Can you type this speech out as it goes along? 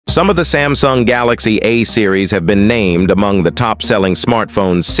Some of the Samsung Galaxy A series have been named among the top-selling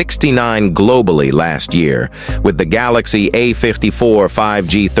smartphones 69 globally last year, with the Galaxy A54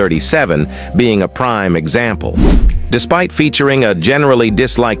 5G 37 being a prime example. Despite featuring a generally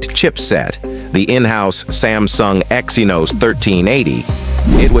disliked chipset, the in-house Samsung Exynos 1380,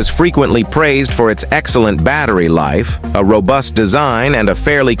 it was frequently praised for its excellent battery life, a robust design, and a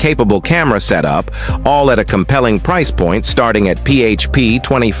fairly capable camera setup, all at a compelling price point starting at PHP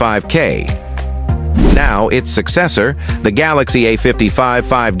 25K. Now, its successor, the Galaxy A55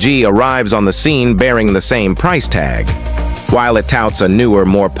 5G, arrives on the scene bearing the same price tag. While it touts a newer,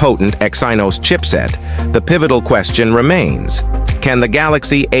 more potent Exynos chipset, the pivotal question remains: can the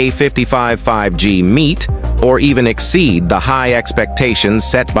Galaxy A55 5G meet or even exceed the high expectations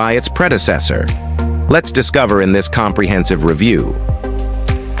set by its predecessor? Let's discover in this comprehensive review.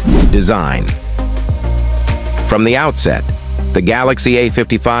 Design. From the outset, the Galaxy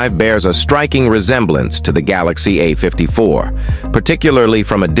A55 bears a striking resemblance to the Galaxy A54, particularly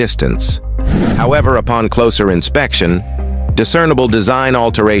from a distance. However, upon closer inspection, discernible design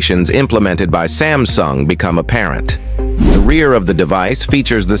alterations implemented by Samsung become apparent. The rear of the device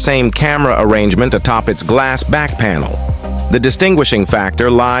features the same camera arrangement atop its glass back panel. The distinguishing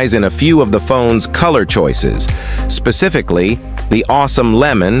factor lies in a few of the phone's color choices, specifically the Awesome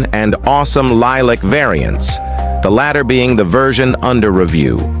Lemon and Awesome Lilac variants, the latter being the version under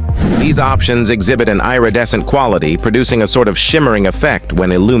review. These options exhibit an iridescent quality, producing a sort of shimmering effect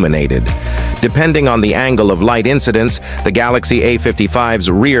when illuminated. Depending on the angle of light incidence, the Galaxy A55's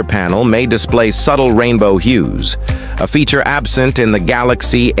rear panel may display subtle rainbow hues, a feature absent in the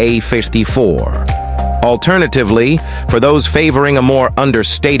Galaxy A54. Alternatively, for those favoring a more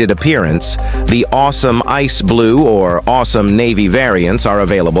understated appearance, the Awesome Ice Blue or Awesome Navy variants are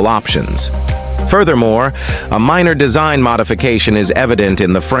available options. Furthermore, a minor design modification is evident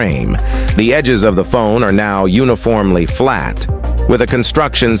in the frame. The edges of the phone are now uniformly flat, with a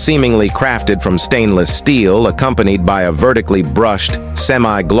construction seemingly crafted from stainless steel accompanied by a vertically brushed,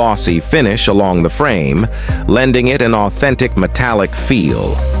 semi-glossy finish along the frame, lending it an authentic metallic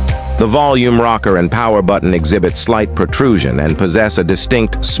feel. The volume rocker and power button exhibit slight protrusion and possess a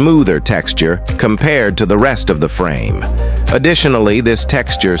distinct, smoother texture compared to the rest of the frame. Additionally, this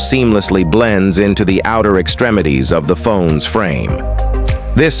texture seamlessly blends into the outer extremities of the phone's frame.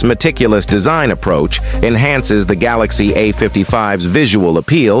 This meticulous design approach enhances the Galaxy A55's visual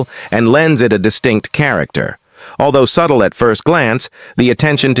appeal and lends it a distinct character. Although subtle at first glance, the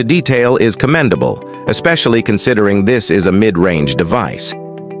attention to detail is commendable, especially considering this is a mid-range device.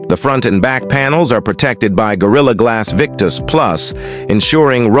 The front and back panels are protected by Gorilla Glass Victus Plus,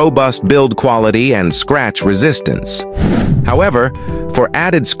 ensuring robust build quality and scratch resistance. However, for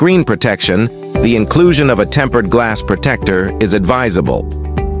added screen protection, the inclusion of a tempered glass protector is advisable.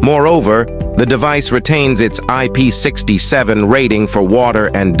 Moreover, the device retains its IP67 rating for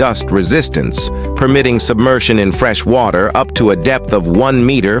water and dust resistance, permitting submersion in fresh water up to a depth of 1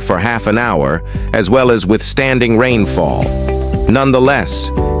 meter for half an hour, as well as withstanding rainfall.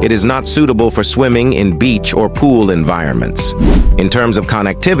 Nonetheless, it is not suitable for swimming in beach or pool environments. In terms of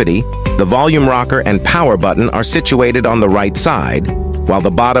connectivity, the volume rocker and power button are situated on the right side, while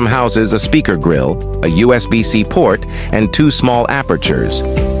the bottom houses a speaker grill, a USB-C port, and 2 small apertures,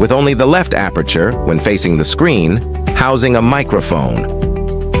 with only the left aperture, when facing the screen, housing a microphone.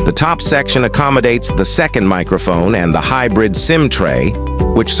 The top section accommodates the second microphone and the hybrid SIM tray,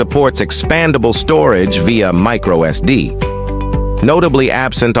 which supports expandable storage via microSD. Notably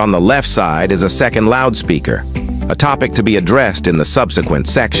absent on the left side is a second loudspeaker, a topic to be addressed in the subsequent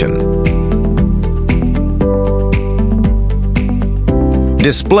section.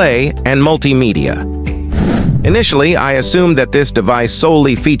 Display and multimedia. Initially, I assumed that this device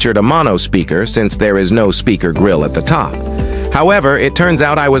solely featured a mono speaker since there is no speaker grill at the top. However, it turns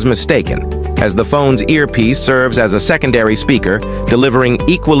out I was mistaken, as the phone's earpiece serves as a secondary speaker, delivering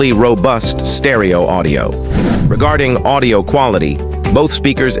equally robust stereo audio. Regarding audio quality, both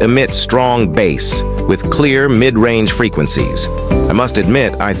speakers emit strong bass, with clear mid-range frequencies. I must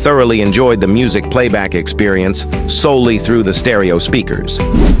admit, I thoroughly enjoyed the music playback experience solely through the stereo speakers.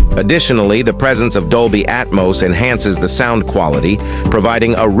 Additionally, the presence of Dolby Atmos enhances the sound quality,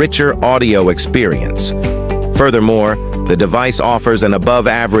 providing a richer audio experience. Furthermore, the device offers an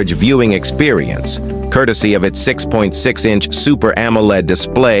above-average viewing experience, courtesy of its 6.6-inch Super AMOLED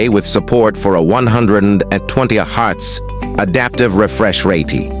display with support for a 120 Hz adaptive refresh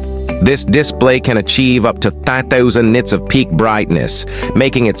rate. This display can achieve up to 3000 nits of peak brightness,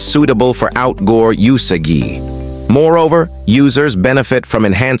 making it suitable for outdoor usage. Moreover, users benefit from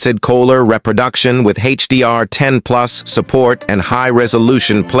enhanced color reproduction with HDR10+ support and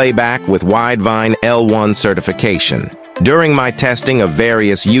high-resolution playback with Widevine L1 certification. During my testing of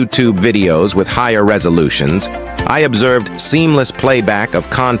various YouTube videos with higher resolutions, I observed seamless playback of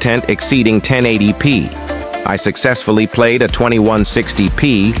content exceeding 1080p. I successfully played a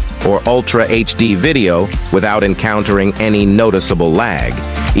 2160p or Ultra HD video without encountering any noticeable lag,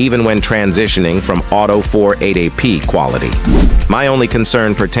 even when transitioning from Auto 480p quality. My only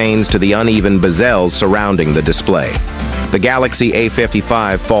concern pertains to the uneven bezels surrounding the display. The Galaxy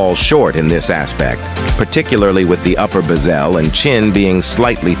A55 falls short in this aspect, particularly with the upper bezel and chin being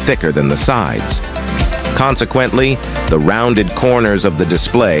slightly thicker than the sides. Consequently, the rounded corners of the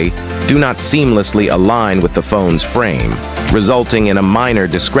display do not seamlessly align with the phone's frame, resulting in a minor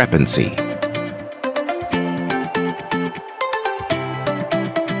discrepancy.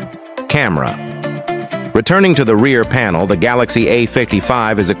 Camera. Returning to the rear panel, the Galaxy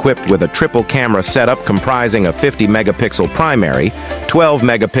A55 is equipped with a triple camera setup comprising a 50-megapixel primary,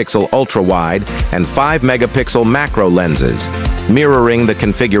 12-megapixel ultra-wide, and 5-megapixel macro lenses, mirroring the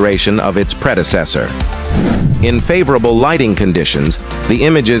configuration of its predecessor. In favorable lighting conditions, the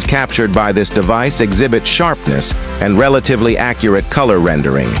images captured by this device exhibit sharpness and relatively accurate color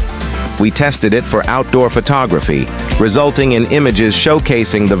rendering. We tested it for outdoor photography, resulting in images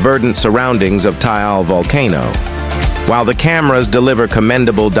showcasing the verdant surroundings of Taal volcano. While the cameras deliver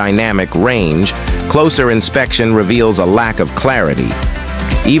commendable dynamic range, closer inspection reveals a lack of clarity.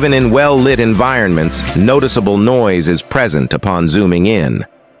 Even in well-lit environments, noticeable noise is present upon zooming in.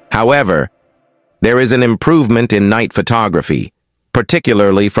 However, there is an improvement in night photography,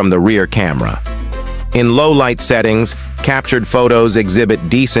 particularly from the rear camera. In low-light settings, captured photos exhibit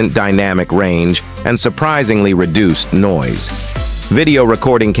decent dynamic range and surprisingly reduced noise. Video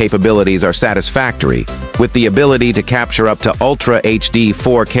recording capabilities are satisfactory, with the ability to capture up to Ultra HD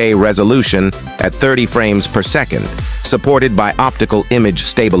 4K resolution at 30 frames per second, supported by optical image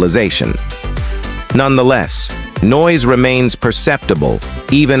stabilization. Nonetheless, noise remains perceptible,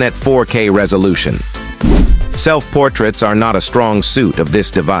 even at 4K resolution. Self-portraits are not a strong suit of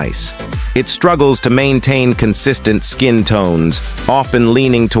this device. It struggles to maintain consistent skin tones, often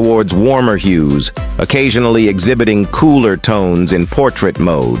leaning towards warmer hues, occasionally exhibiting cooler tones in portrait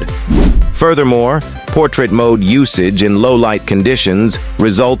mode. Furthermore, portrait mode usage in low-light conditions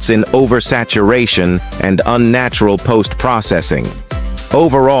results in oversaturation and unnatural post-processing.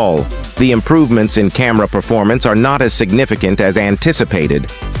 Overall, the improvements in camera performance are not as significant as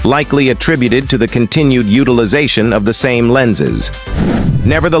anticipated, likely attributed to the continued utilization of the same lenses.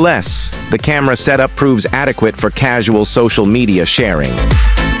 Nevertheless, the camera setup proves adequate for casual social media sharing.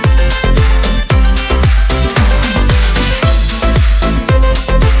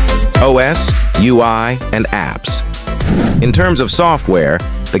 OS, UI, and apps. In terms of software,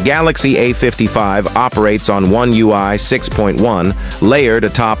 the Galaxy A55 operates on One UI 6.1 layered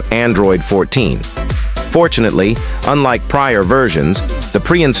atop Android 14. Fortunately, unlike prior versions, the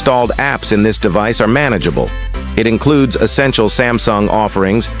pre-installed apps in this device are manageable. It includes essential Samsung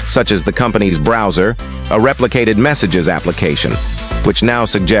offerings such as the company's browser, a replicated messages application, which now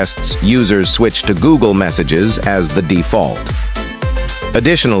suggests users switch to Google Messages as the default.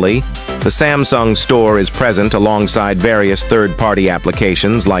 Additionally, the Samsung Store is present alongside various third-party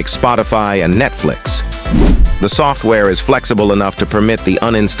applications like Spotify and Netflix. The software is flexible enough to permit the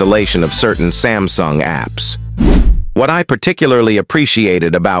uninstallation of certain Samsung apps. What I particularly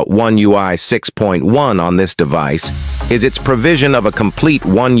appreciated about One UI 6.1 on this device is its provision of a complete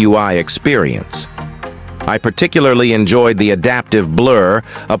One UI experience. I particularly enjoyed the adaptive blur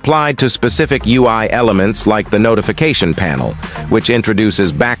applied to specific UI elements like the notification panel, which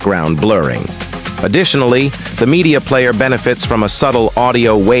introduces background blurring. Additionally, the media player benefits from a subtle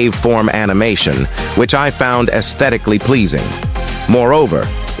audio waveform animation, which I found aesthetically pleasing. Moreover,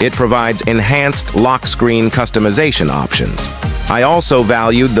 it provides enhanced lock screen customization options. I also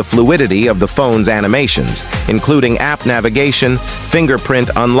valued the fluidity of the phone's animations, including app navigation, fingerprint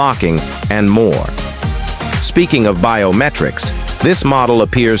unlocking, and more. Speaking of biometrics, this model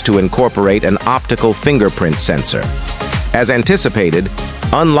appears to incorporate an optical fingerprint sensor. As anticipated,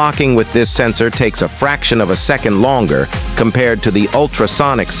 unlocking with this sensor takes a fraction of a second longer compared to the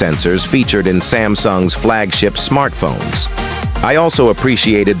ultrasonic sensors featured in Samsung's flagship smartphones. I also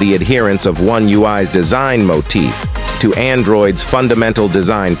appreciated the adherence of One UI's design motif to Android's fundamental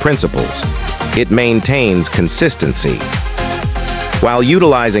design principles. It maintains consistency. While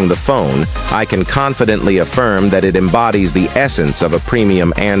utilizing the phone, I can confidently affirm that it embodies the essence of a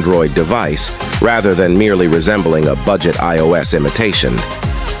premium Android device, rather than merely resembling a budget iOS imitation.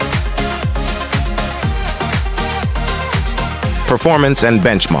 performance and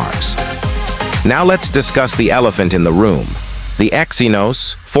benchmarks. Now let's discuss the elephant in the room, the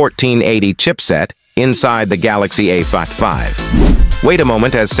Exynos 1480 chipset inside the Galaxy A55. Wait a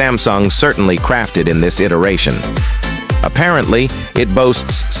moment, as Samsung certainly crafted in this iteration. Apparently, it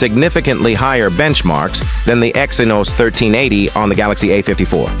boasts significantly higher benchmarks than the Exynos 1380 on the Galaxy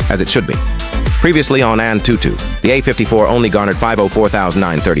A54, as it should be. Previously on Antutu, the A54 only garnered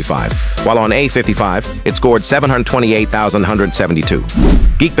 504,935, while on A55, it scored 728,172.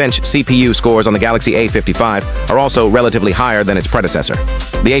 Geekbench CPU scores on the Galaxy A55 are also relatively higher than its predecessor.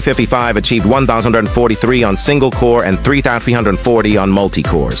 The A55 achieved 1,143 on single-core and 3,340 on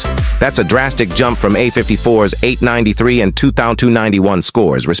multi-cores. That's a drastic jump from A54's 893 and 2,291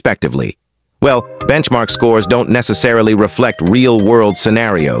 scores, respectively. Well, benchmark scores don't necessarily reflect real-world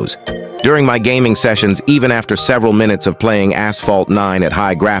scenarios. During my gaming sessions, even after several minutes of playing Asphalt 9 at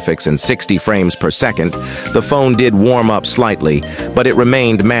high graphics and 60 frames per second, the phone did warm up slightly, but it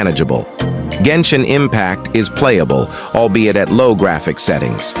remained manageable. Genshin Impact is playable, albeit at low graphics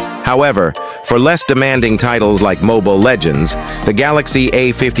settings. However, for less demanding titles like Mobile Legends, the Galaxy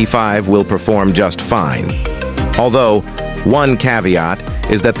A55 will perform just fine. Although, one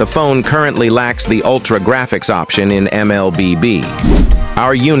caveat is that the phone currently lacks the Ultra Graphics option in MLBB.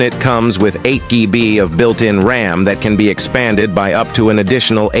 Our unit comes with 8 GB of built-in RAM that can be expanded by up to an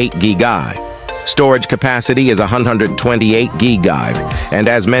additional 8 GB. Storage capacity is 128 GB, and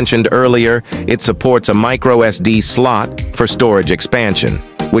as mentioned earlier, it supports a microSD slot for storage expansion,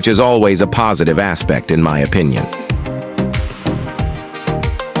 which is always a positive aspect in my opinion.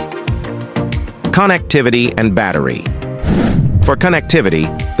 Connectivity and battery. For connectivity,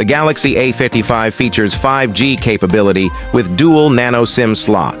 the Galaxy A55 features 5G capability with dual nano SIM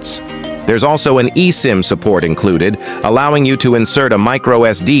slots. There's also an eSIM support included, allowing you to insert a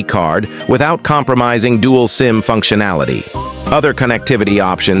microSD card without compromising dual SIM functionality. Other connectivity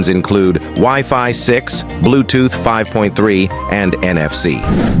options include Wi-Fi 6, Bluetooth 5.3, and NFC.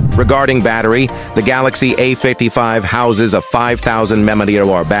 Regarding battery, the Galaxy A55 houses a 5,000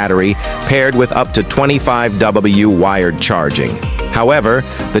 mAh battery paired with up to 25W wired charging. However,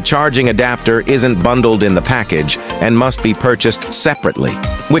 the charging adapter isn't bundled in the package and must be purchased separately,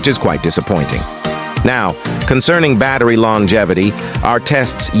 which is quite disappointing. Now, concerning battery longevity, our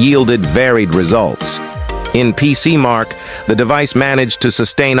tests yielded varied results. In PC Mark, the device managed to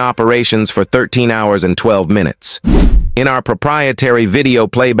sustain operations for 13 hours and 12 minutes. In our proprietary video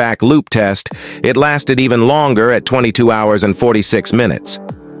playback loop test, it lasted even longer at 22 hours and 46 minutes.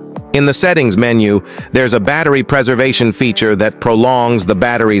 In the settings menu, there's a battery preservation feature that prolongs the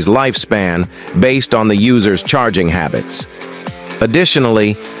battery's lifespan based on the user's charging habits.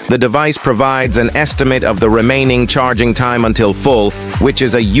 Additionally, the device provides an estimate of the remaining charging time until full, which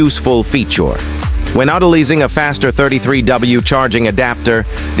is a useful feature. When utilizing a faster 33W charging adapter,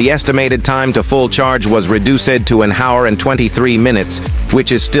 the estimated time to full charge was reduced to an hour and 23 minutes,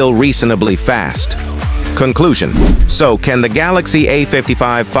 which is still reasonably fast. Conclusion. So, can the Galaxy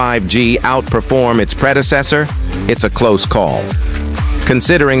A55 5G outperform its predecessor? It's a close call.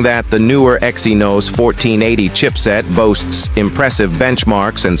 Considering that the newer Exynos 1480 chipset boasts impressive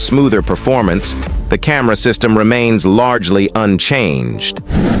benchmarks and smoother performance, the camera system remains largely unchanged.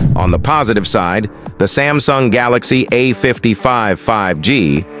 On the positive side, the Samsung Galaxy A55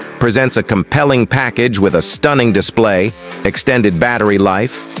 5G presents a compelling package with a stunning display, extended battery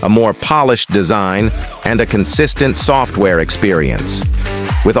life, a more polished design, and a consistent software experience.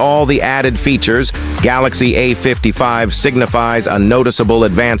 With all the added features, Galaxy A55 signifies a noticeable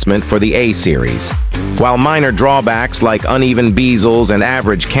advancement for the A series. While minor drawbacks like uneven bezels and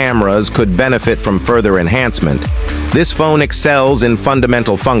average cameras could benefit from further enhancement, this phone excels in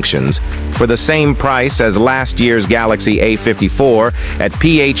fundamental functions for the same price as last year's Galaxy A54 at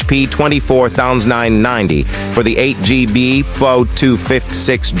PHP 24,990 for the 8GB,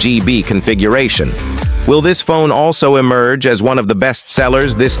 256GB configuration. Will this phone also emerge as one of the best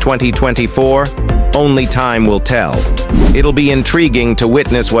sellers this 2024? Only time will tell. It'll be intriguing to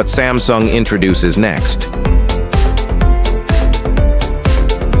witness what Samsung introduces next.